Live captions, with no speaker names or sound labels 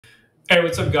Hey,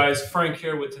 what's up guys? Frank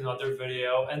here with another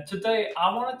video, and today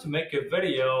I wanted to make a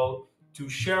video to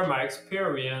share my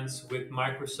experience with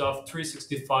Microsoft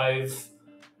 365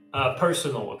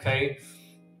 Personal, okay?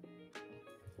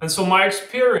 And so my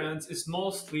experience is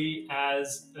mostly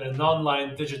as an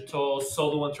online digital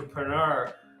solo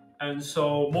entrepreneur, and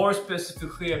so more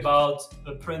specifically about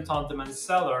a print-on-demand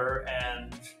seller.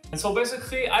 And so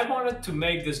basically I wanted to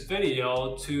make this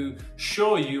video to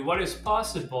show you what is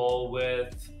possible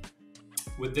with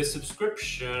this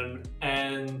subscription,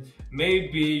 and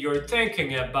maybe you're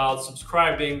thinking about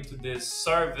subscribing to this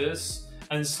service,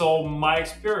 and so my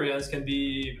experience can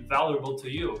be valuable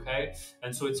to you, okay?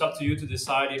 And so it's up to you to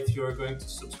decide if you're going to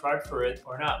subscribe for it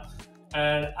or not.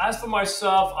 And as for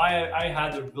myself, I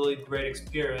had a really great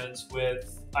experience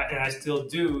with, and I still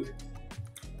do.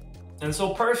 And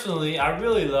so personally, I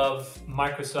really love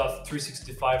Microsoft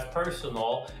 365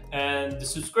 Personal, and the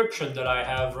subscription that I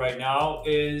have right now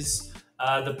is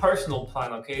the personal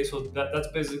plan, okay? So that's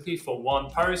basically for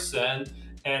one person.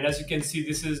 And as you can see,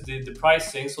 this is the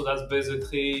pricing. So that's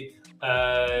basically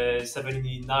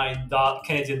 79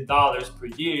 Canadian dollars per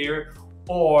year,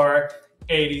 or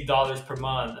 $80 per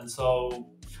month. And so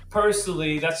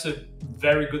personally, that's a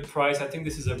very good price. I think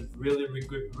this is a really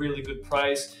good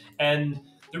price. And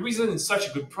the reason it's such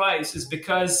a good price is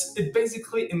because it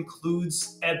basically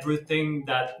includes everything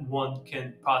that one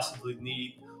can possibly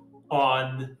need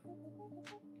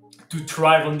to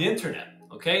thrive on the internet,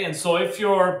 okay? And so if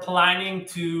you're planning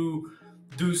to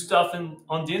do stuff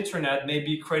on the internet,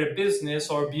 maybe create a business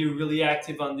or be really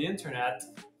active on the internet,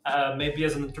 maybe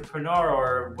as an entrepreneur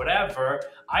or whatever,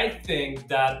 I think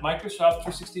that Microsoft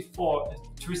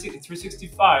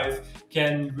 365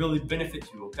 can really benefit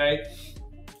you, okay?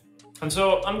 And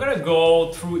so I'm gonna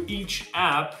go through each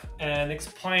app and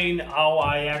explain how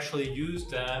I actually use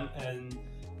them,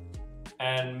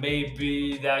 and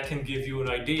maybe that can give you an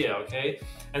idea, okay?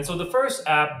 And so the first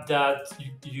app that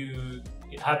you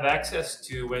have access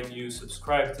to when you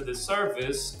subscribe to the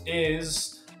service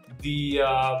is the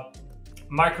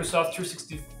Microsoft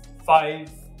 365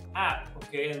 app,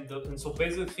 okay? And so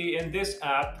basically in this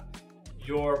app,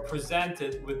 you're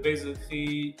presented with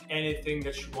basically anything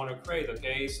that you want to create,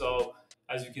 okay? So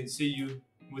as you can see,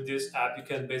 with this app, you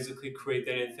can basically create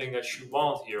anything that you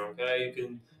want here, okay? You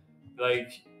can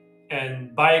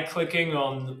and by clicking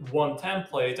on one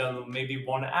template and maybe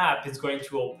one app, it's going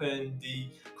to open the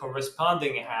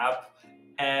corresponding app,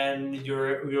 and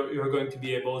you're going to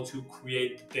be able to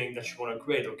create the thing that you want to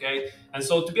create, okay? And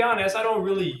so to be honest, I don't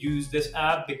really use this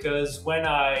app because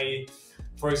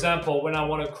for example, when I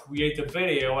want to create a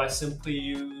video, I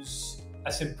simply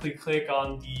click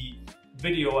on the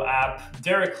video app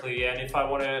directly, and if I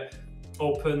want to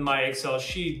open my Excel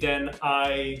sheet, then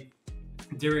I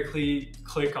directly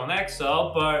click on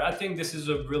Excel. But I think this is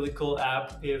a really cool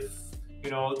app if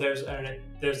there's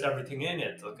everything in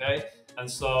it, okay?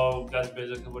 And so that's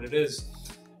basically what it is.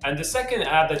 And the second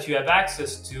app that you have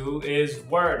access to is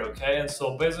Word, okay? And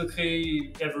so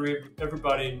basically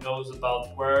everybody knows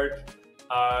about Word.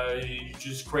 You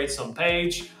just create some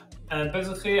page, and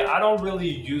basically I don't really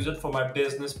use it for my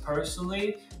business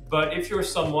personally. But if you're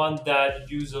someone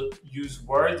that use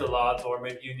Word a lot, or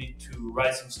maybe you need to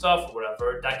write some stuff or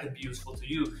whatever, that could be useful to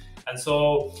you. And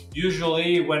so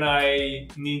usually when I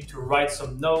need to write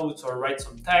some notes or write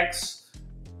some text,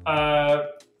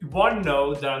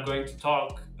 OneNote that I'm going to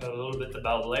talk a little bit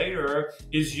about later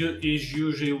is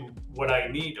usually what I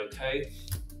need, okay?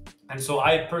 And so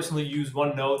I personally use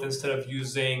OneNote instead of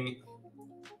using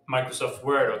Microsoft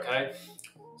Word, okay?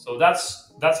 So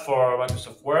that's for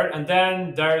Microsoft Word. And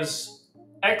then there's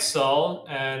Excel,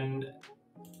 and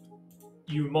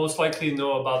you most likely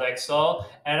know about Excel.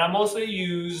 And I mostly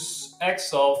use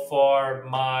Excel for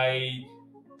my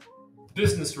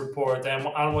business report, and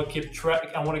I want to keep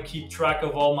track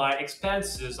of all my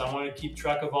expenses. I want to keep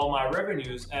track of all my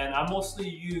revenues, and I mostly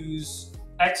use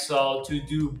Excel to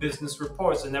do business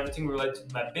reports and everything related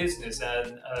to my business,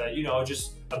 and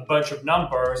just a bunch of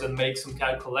numbers and make some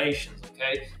calculations,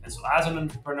 okay? And so as an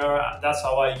entrepreneur, that's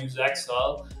how I use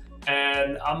Excel.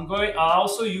 And I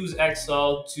also use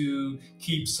Excel to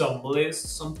keep some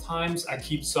lists. Sometimes I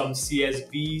keep some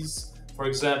CSVs, for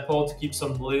example, to keep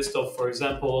some list of, for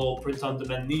example,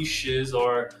 print-on-demand niches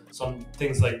or some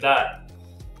things like that.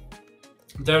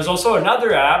 There's also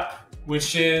another app,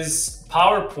 which is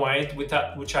PowerPoint,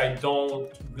 which I don't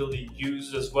really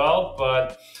use as well,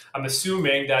 but I'm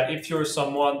assuming that if you're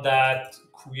someone that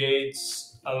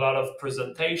creates a lot of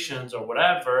presentations or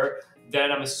whatever,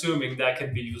 then I'm assuming that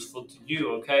can be useful to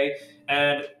you, okay?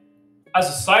 And as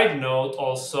a side note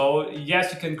also,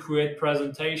 yes, you can create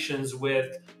presentations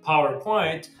with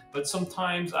PowerPoint, but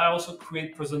sometimes I also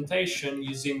create presentation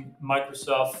using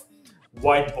Microsoft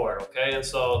Whiteboard, okay? And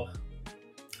so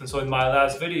in my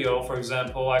last video, for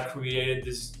example, I created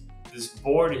this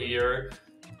board here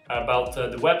about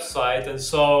the website, and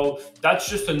so that's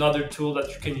just another tool that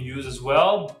you can use as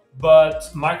well. But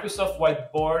Microsoft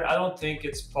Whiteboard, I don't think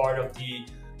it's part of the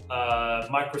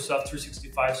Microsoft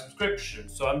 365 subscription.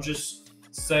 So I'm just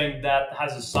saying that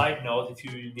as a side note if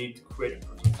you need to create a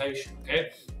presentation,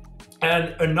 okay?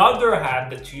 And another app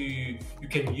that you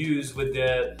can use with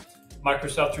the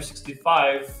Microsoft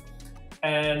 365,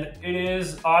 and it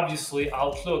is obviously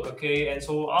Outlook, okay? And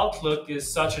so Outlook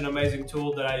is such an amazing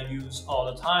tool that I use all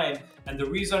the time. And the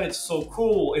reason it's so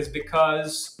cool is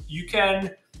because you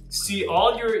can see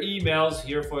all your emails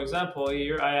here. For example,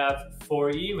 here I have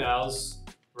 4 emails,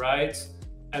 right?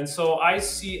 And so I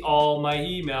see all my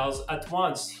emails at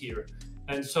once here.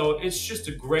 And so it's just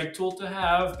a great tool to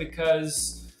have,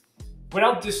 because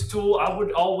without this tool, I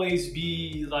would always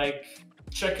be like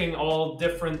checking all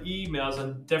different emails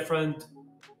and different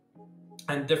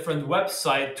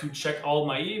website to check all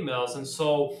my emails. And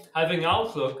so having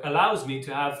Outlook allows me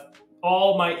to have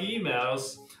all my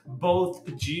emails, both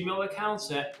Gmail accounts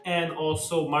and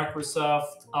also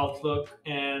Microsoft Outlook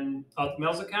and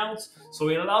Hotmail's accounts. So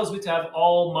it allows me to have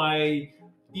all my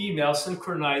emails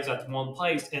synchronized at one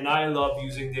place. And I love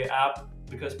using the app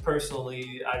because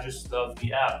personally, I just love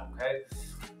the app, okay?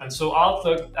 And so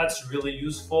Outlook, that's really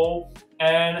useful.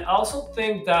 And I also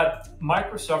think that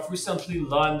Microsoft recently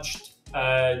launched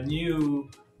a new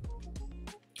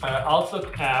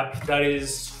Outlook app that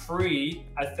is free.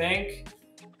 I think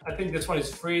this one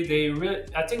is free.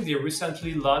 I think they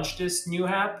recently launched this new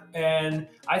app, and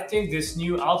I think this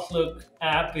new Outlook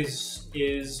app is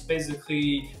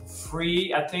basically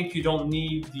free. I think you don't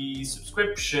need the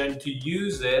subscription to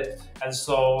use it. And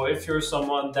so if you're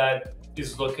someone that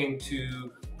is looking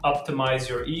to optimize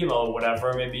your email or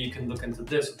whatever, maybe you can look into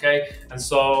this, okay? And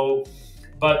so,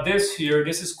 but this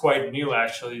is quite new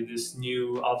actually, this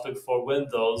new Outlook for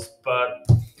Windows, but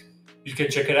you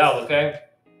can check it out, okay?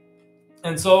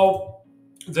 And so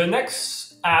the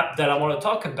next app that I want to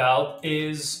talk about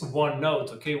is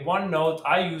OneNote, okay? OneNote,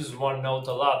 I use OneNote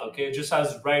a lot, okay? Just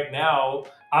as right now,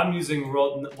 I'm using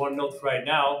OneNote right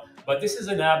now, but this is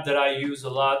an app that I use a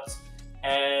lot,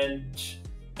 and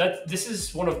this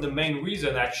is one of the main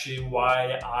reasons actually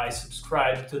why I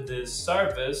subscribe to this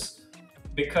service,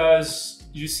 because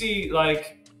you see,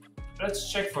 like,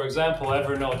 let's check, for example,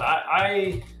 Evernote.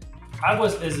 I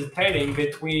was hesitating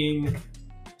between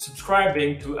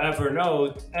subscribing to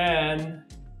Evernote and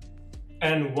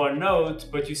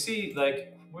OneNote, but you see,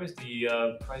 like, where's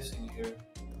the pricing here?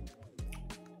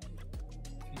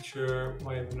 Feature,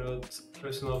 OneNote,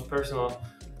 personal.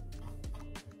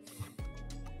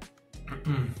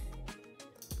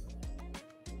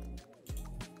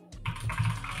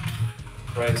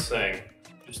 Pricing.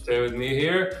 Just stay with me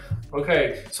here.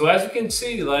 Okay, so as you can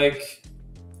see, like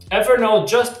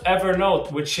Evernote,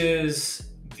 which is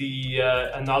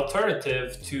an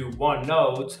alternative to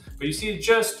OneNote, but you see,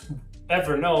 just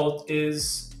Evernote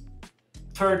is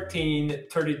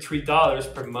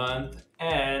 $33 per month,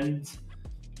 and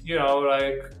you know,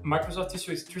 like Microsoft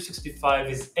 365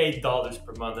 is $8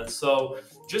 per month. And so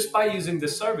just by using the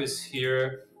service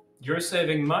here, you're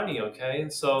saving money, okay?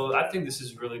 And so I think this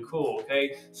is really cool,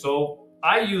 okay? So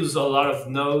I use a lot of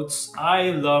notes. I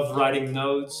love writing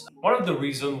notes. One of the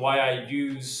reasons why I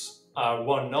use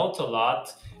OneNote a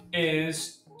lot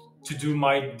is to do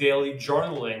my daily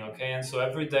journaling, okay? And so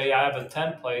every day I have a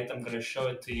template. I'm gonna show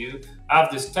it to you. I have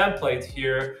this template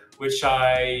here, which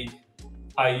I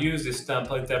use this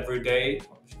template every day.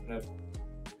 I'm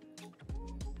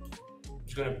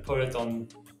just gonna put it on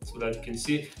so that you can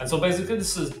see. And so basically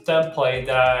this is a template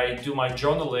that I do my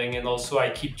journaling, and also I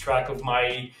keep track of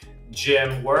my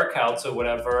gym workouts or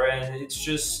whatever. And it's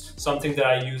just something that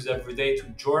I use every day to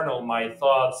journal my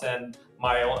thoughts and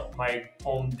my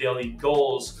own daily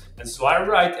goals. And so I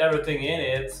write everything in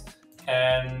it,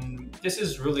 and this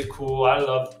is really cool. I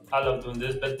love doing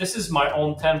this, but this is my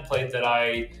own template that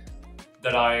I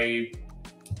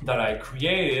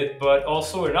created. But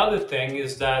also another thing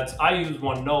is that I use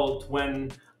OneNote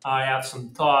when I have some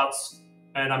thoughts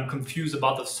and I'm confused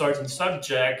about a certain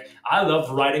subject. I love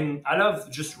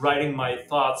just writing my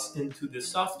thoughts into the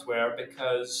software,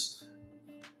 because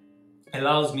it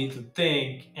allows me to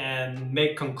think and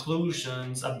make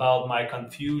conclusions about my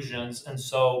confusions. And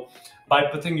so by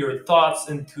putting your thoughts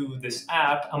into this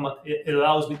app, it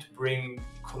allows me to bring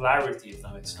clarity, if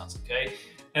that makes sense, okay?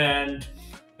 And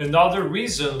another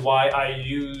reason why I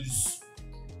use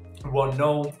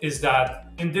OneNote is that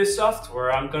in this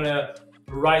software, I'm gonna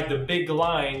write the big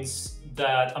lines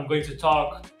that I'm going to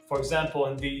talk, for example,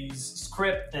 in these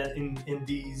script and in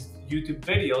these YouTube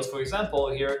videos. For example,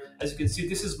 here, as you can see,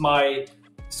 this is my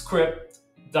script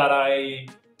that I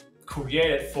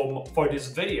created for this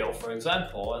video, for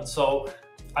example. And so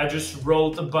I just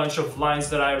wrote a bunch of lines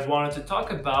that I wanted to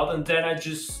talk about, and then I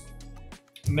just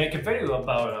make a video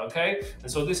about it, okay?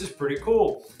 And so this is pretty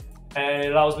cool. And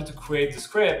it allows me to create the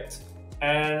script,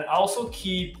 and I also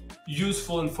keep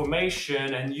useful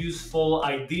information and useful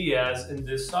ideas in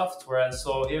this software. And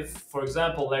so if, for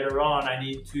example, later on I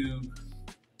need to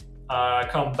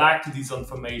come back to this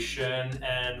information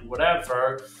and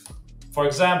whatever, for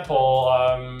example,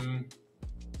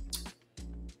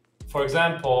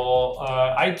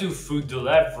 I do food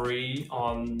delivery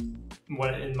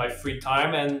in my free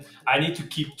time, and I need to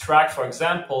keep track, for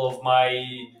example, of my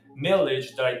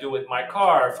mileage that I do with my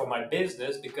car for my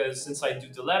business, because since I do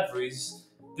deliveries,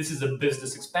 this is a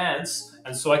business expense,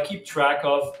 and so I keep track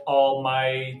of all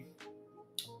my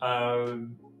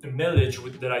mileage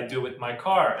that I do with my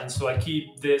car, and so I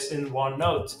keep this in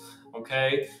OneNote,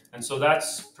 okay? And so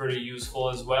that's pretty useful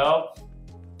as well.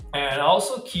 And I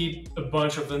also keep a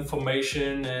bunch of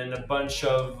information and a bunch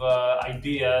of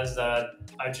ideas that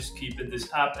I just keep in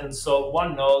this app. And so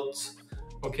OneNote,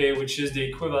 okay, which is the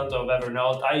equivalent of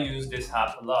Evernote, I use this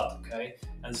app a lot, okay?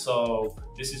 And so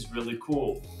this is really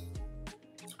cool.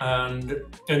 And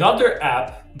another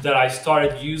app that I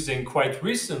started using quite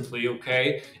recently,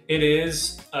 okay, it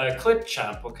is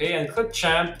Clipchamp, okay? And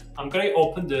Clipchamp, I'm gonna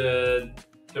open the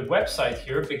website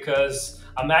here because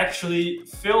I'm actually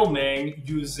filming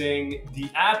using the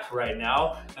app right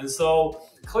now. And so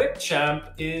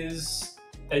Clipchamp is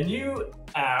a new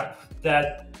app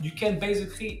that you can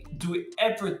basically do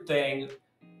everything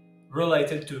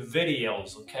related to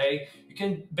videos, okay? You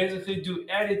can basically do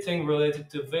anything related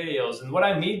to videos. And what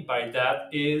I mean by that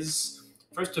is,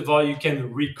 first of all, you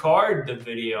can record the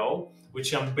video,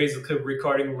 which I'm basically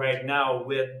recording right now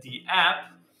with the app.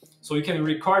 So you can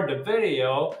record the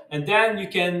video, and then you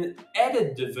can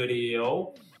edit the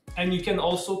video, and you can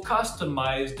also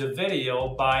customize the video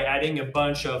by adding a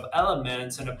bunch of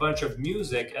elements and a bunch of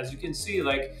music. As you can see,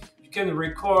 like, you can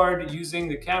record using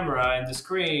the camera and the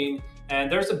screen,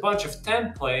 and there's a bunch of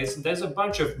templates, and there's a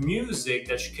bunch of music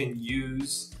that you can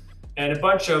use, and a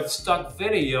bunch of stock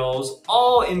videos,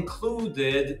 all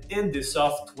included in the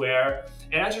software.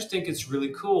 And I just think it's really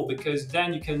cool because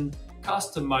then you can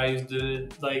customize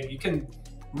you can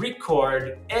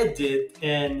record, edit,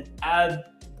 and add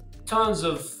tons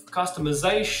of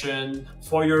customization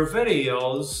for your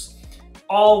videos,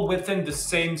 all within the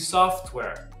same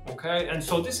software, okay? And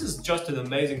so this is just an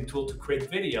amazing tool to create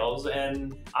videos,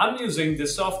 and I'm using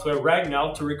this software right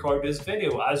now to record this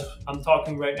video as I'm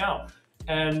talking right now.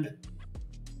 And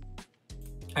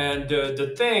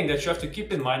the thing that you have to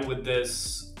keep in mind with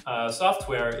this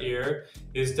software here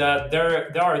is that there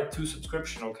are two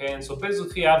subscriptions, okay? And so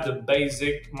basically I have the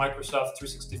basic Microsoft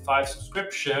 365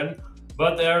 subscription,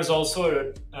 but there's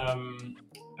also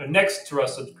an extra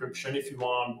subscription if you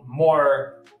want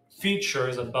more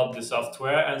features about the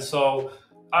software. And so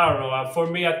I don't know, for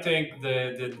me, I think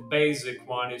the basic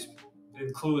one is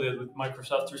included with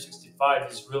Microsoft 365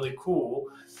 is really cool.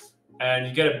 And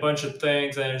you get a bunch of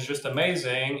things, and it's just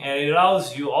amazing. And it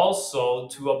allows you also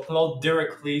to upload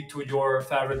directly to your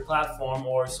favorite platform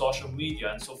or social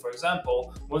media. And so, for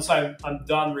example, once I'm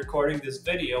done recording this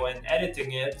video and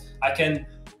editing it, I can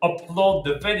upload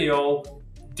the video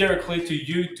directly to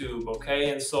YouTube, okay?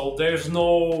 And so there's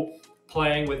no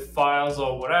playing with files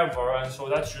or whatever. And so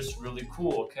that's just really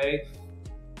cool, okay?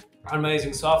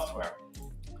 Amazing software.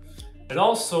 And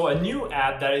also a new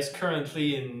app that is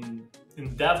currently in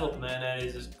development and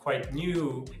is quite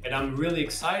new and I'm really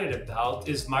excited about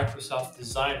is Microsoft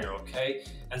Designer, okay?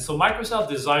 And so Microsoft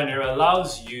Designer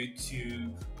allows you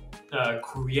to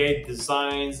create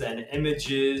designs and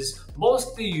images,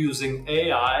 mostly using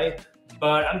AI,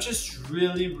 but I'm just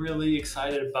really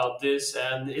excited about this,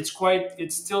 and it's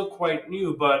still quite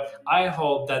new, but I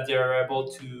hope that they're able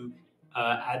to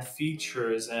add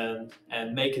features and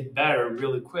make it better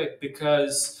really quick,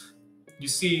 because you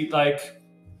see, like,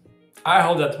 I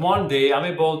hope that one day I'm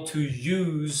able to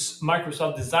use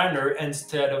Microsoft Designer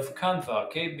instead of Canva,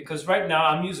 okay? Because right now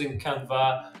I'm using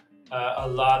Canva a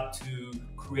lot to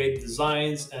create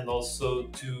designs and also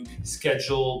to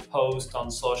schedule posts on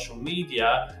social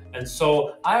media. And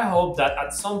so I hope that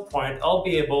at some point I'll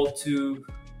be able to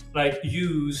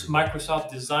use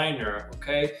Microsoft Designer,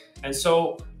 okay? And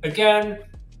so again,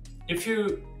 if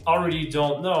you already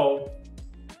don't know,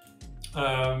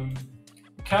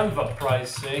 Canva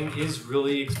pricing is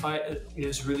really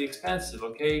expensive,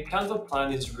 okay? Canva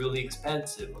plan is really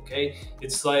expensive, okay?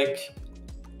 It's like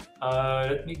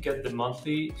Let me get the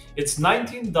monthly. It's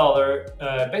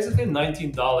 $19, basically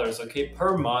 $19, okay,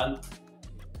 per month.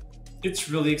 It's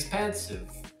really expensive.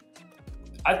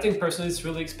 I think personally it's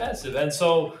really expensive. And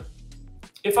so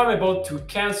if I'm able to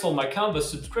cancel my Canva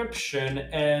subscription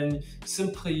and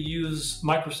simply use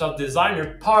Microsoft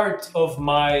Designer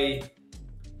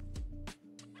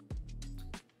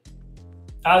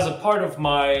as a part of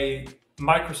my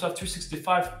Microsoft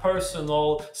 365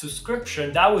 personal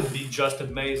subscription, that would be just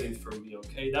amazing for me,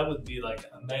 okay? That would be like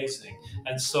amazing.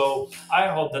 And so I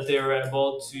hope that they are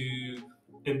able to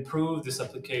improve this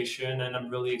application, and I'm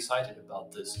really excited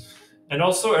about this. And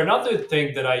also another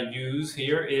thing that I use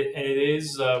here, and it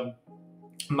is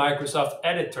Microsoft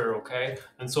Editor, okay?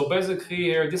 And so basically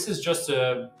here, this is just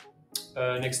an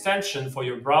extension for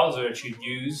your browser that you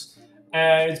use.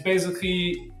 And it's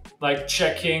basically like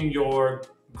checking your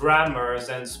grammars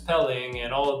and spelling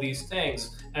and all of these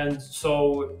things. And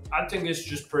so I think it's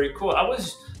just pretty cool.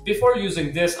 Before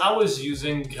using this, I was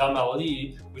using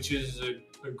Grammarly, which is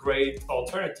a great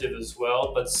alternative as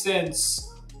well. But since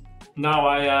now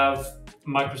I have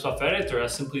Microsoft Editor, I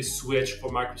simply switch for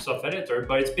Microsoft Editor,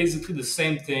 but it's basically the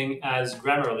same thing as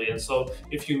Grammarly. And so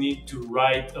if you need to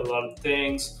write a lot of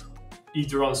things,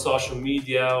 either on social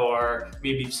media or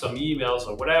maybe some emails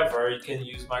or whatever, you can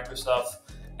use Microsoft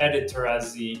Editor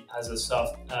as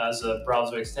a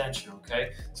browser extension,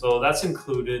 okay? So that's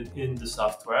included in the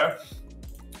software.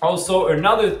 Also,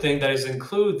 another thing that is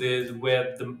included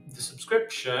with the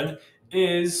subscription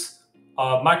is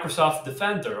Microsoft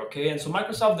Defender, okay? And so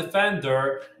Microsoft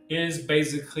Defender is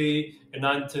basically an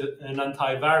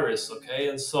antivirus, okay?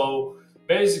 And so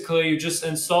basically you just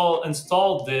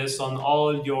install this on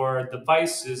all your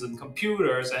devices and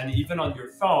computers and even on your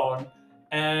phone,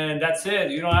 and that's it.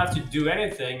 You don't have to do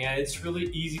anything, and it's really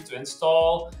easy to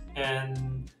install,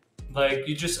 and like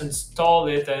you just install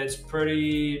it, and it's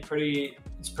pretty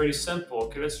simple.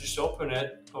 Okay, let's just open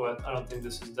it. Oh, I don't think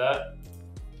this is that.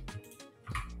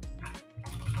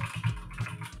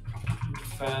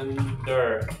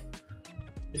 Defender.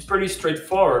 It's pretty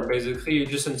straightforward. Basically, you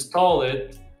just install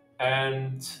it,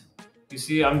 and you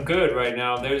see I'm good right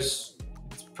now. It's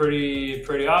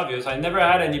pretty obvious. I never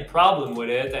had any problem with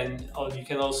it, and you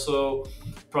can also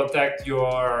protect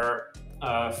your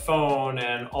phone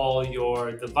and all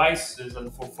your devices.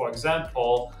 And for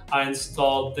example, I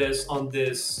installed this on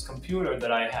this computer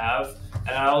that I have,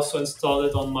 and I also installed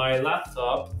it on my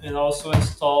laptop, and also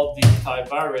installed the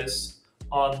antivirus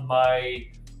on my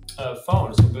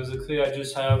phone. So basically I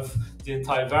just have the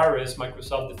antivirus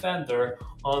Microsoft Defender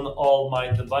on all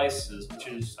my devices, which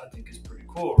I think is pretty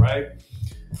cool, right?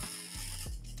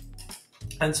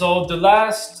 And so the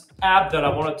last app that I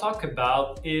want to talk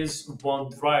about is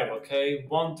OneDrive, okay?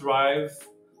 OneDrive.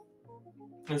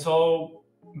 And so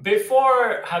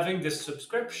before having this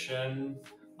subscription,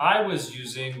 I was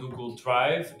using Google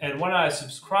Drive, and when I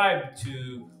subscribed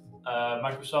to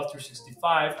Microsoft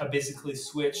 365, I basically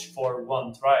switched for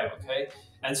OneDrive, okay?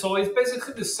 And so it's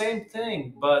basically the same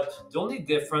thing, but the only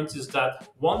difference is that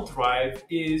OneDrive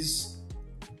is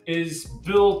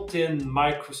built in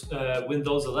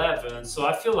Windows 11, so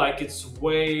I feel like it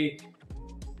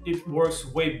works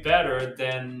way better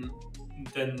than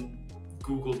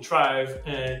Google Drive,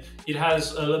 and it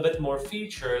has a little bit more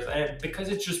features, and because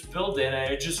it's just built in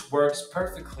and it just works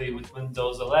perfectly with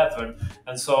Windows 11,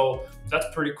 and so that's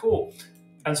pretty cool.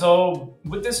 And so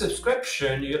with this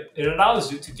subscription, it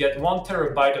allows you to get 1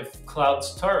 terabyte of cloud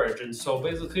storage. And so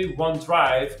basically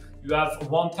OneDrive, you have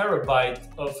 1 terabyte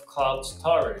of cloud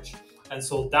storage. And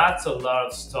so that's a lot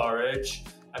of storage.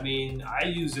 I mean, I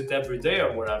use it every day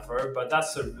or whatever, but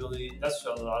that's a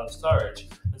lot of storage.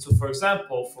 And so for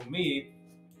example, for me,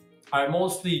 I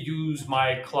mostly use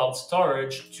my cloud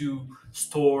storage to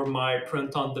store my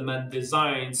print-on-demand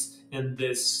designs in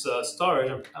this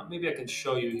storage. Maybe I can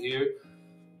show you here.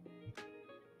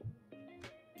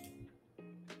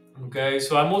 Okay,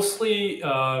 so I mostly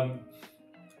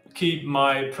keep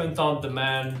my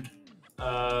print-on-demand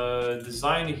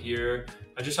design here.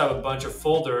 I just have a bunch of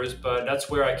folders, but that's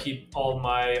where I keep all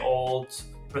my old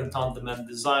print-on-demand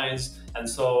designs, and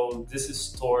so this is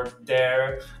stored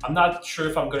there. I'm not sure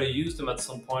if I'm going to use them at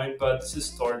some point, but this is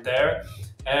stored there.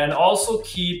 And also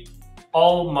keep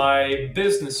all my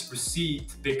business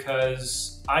receipt,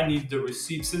 because I need the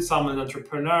receipt. Since I'm an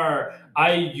entrepreneur,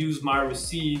 I use my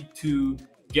receipt to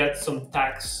get some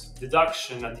tax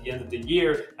deduction at the end of the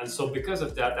year, and so because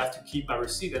of that I have to keep my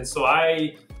receipt, and so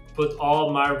I put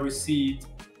all my receipt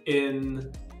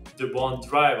in the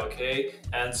OneDrive, okay?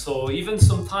 And so even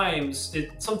sometimes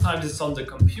it's on the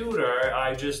computer,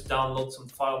 I just download some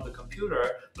file on the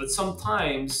computer, but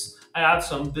sometimes I have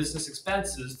some business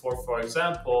expenses for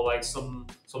example, like some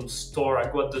store.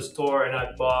 I go at the store and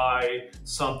I buy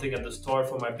something at the store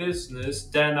for my business.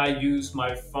 Then I use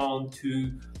my phone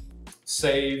to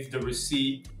save the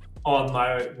receipt on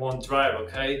my OneDrive.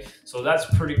 Okay, so that's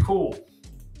pretty cool.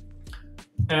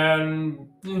 And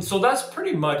so that's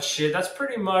pretty much it. That's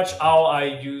pretty much how I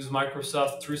use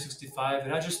Microsoft 365,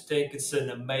 and I just think it's an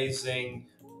amazing.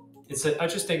 I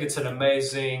just think it's an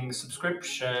amazing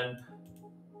subscription,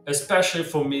 especially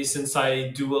for me since I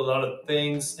do a lot of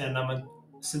things, and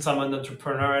since I'm an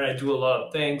entrepreneur and I do a lot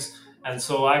of things, and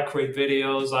so I create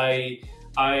videos.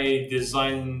 I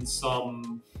design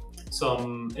some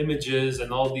images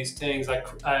and all these things.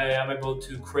 I am able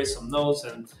to create some notes,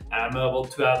 and I'm able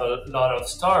to have a lot of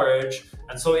storage.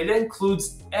 And so it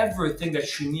includes everything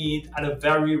that you need at a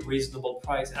very reasonable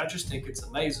price. And I just think it's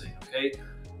amazing, okay?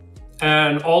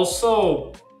 And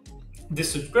also,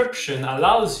 this subscription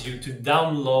allows you to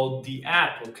download the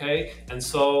app, okay? And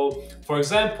so, for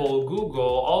example, Google,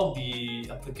 all the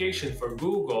application for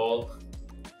Google,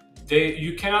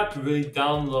 you cannot really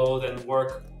download and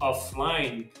work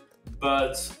offline,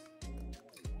 but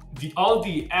all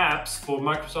the apps for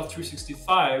Microsoft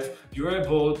 365, you're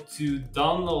able to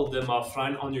download them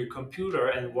offline on your computer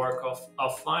and work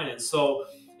offline. And so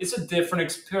it's a different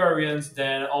experience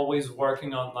than always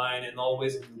working online and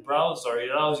always in the browser.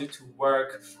 It allows you to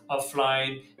work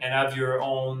offline and have your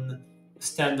own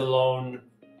standalone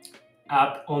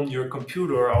app on your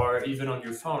computer or even on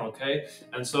your phone, okay?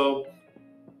 And so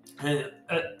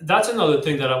that's another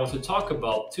thing that I want to talk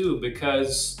about too,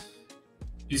 because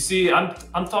you see,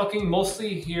 I'm talking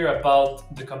mostly here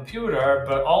about the computer,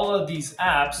 but all of these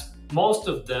apps, most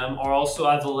of them are also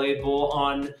available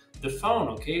on the phone,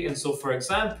 okay? And so, for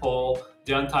example,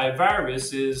 the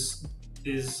antivirus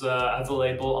is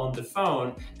available on the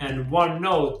phone, and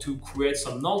OneNote to create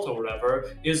some note or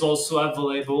whatever is also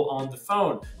available on the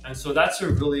phone. And so that's a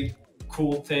really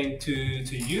cool thing to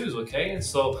use, okay? And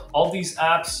so all these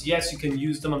apps, yes, you can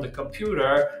use them on the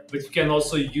computer, but you can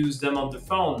also use them on the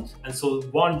phone. And so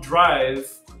OneDrive,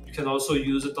 you can also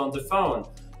use it on the phone,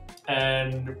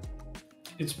 and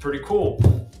it's pretty cool.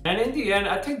 And in the end,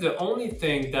 I think the only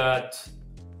thing that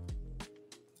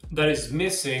is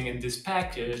missing in this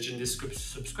package, in this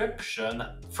subscription,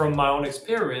 from my own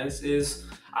experience, is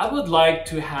I would like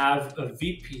to have a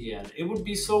VPN. It would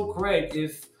be so great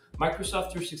if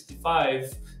Microsoft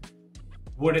 365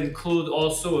 would include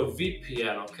also a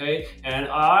VPN, okay? And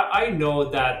I know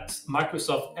that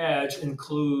Microsoft Edge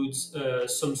includes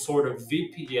some sort of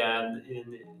VPN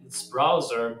in its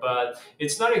browser, but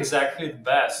it's not exactly the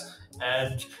best.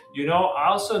 And you know, I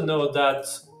also know that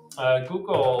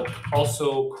Google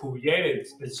also created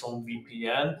its own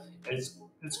VPN.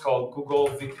 It's called Google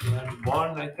VPN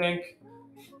 1, I think.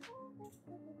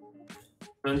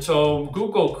 And so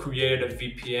Google created a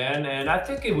VPN, and I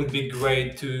think it would be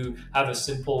great to have a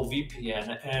simple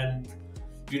VPN. And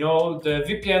you know, the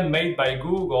VPN made by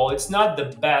Google, it's not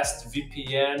the best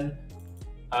VPN,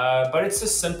 but it's a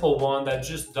simple one that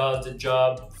just does the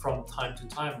job from time to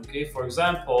time, okay? For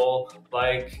example,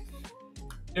 like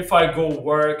if I go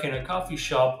work in a coffee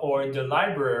shop or in the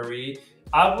library,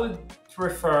 I would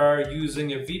prefer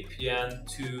using a VPN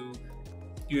to,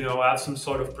 you know, have some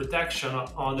sort of protection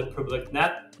on the public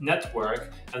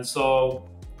network. And so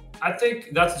I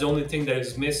think that's the only thing that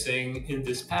is missing in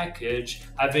this package,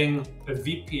 having a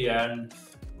VPN,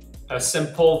 a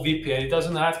simple VPN. It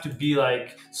doesn't have to be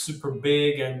like super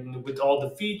big and with all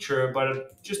the feature,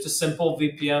 but just a simple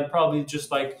VPN, probably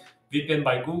just like VPN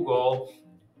by Google.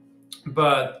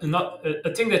 But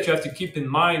a thing that you have to keep in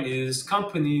mind is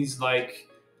companies like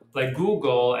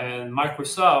Google and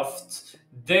Microsoft,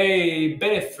 they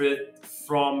benefit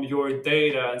from your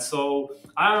data. And so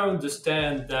I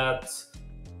understand that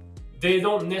they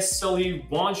don't necessarily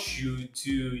want you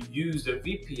to use a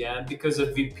VPN, because a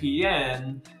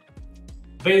VPN,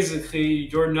 basically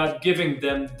you're not giving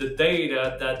them the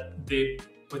data that they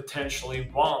potentially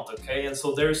want, okay? And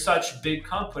so there's such big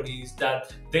companies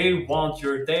that they want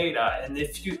your data, and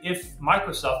if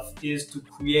Microsoft is to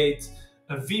create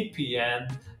a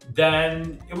VPN,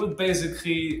 then it would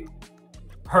basically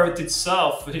hurt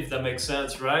itself, if that makes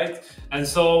sense, right? And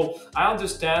so I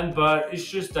understand, but it's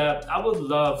just that I would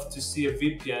love to see a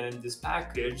VPN in this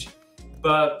package.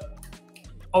 But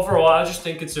overall, I just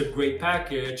think it's a great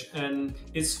package, and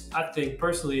I think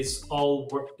personally it's all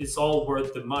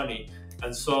worth the money.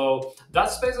 And so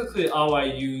that's basically how I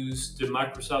use the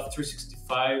Microsoft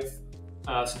 365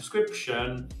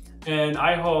 subscription. And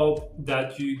I hope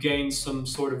that you gain some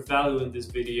sort of value in this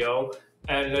video,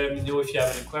 and let me know if you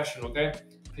have any question, okay?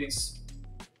 Peace.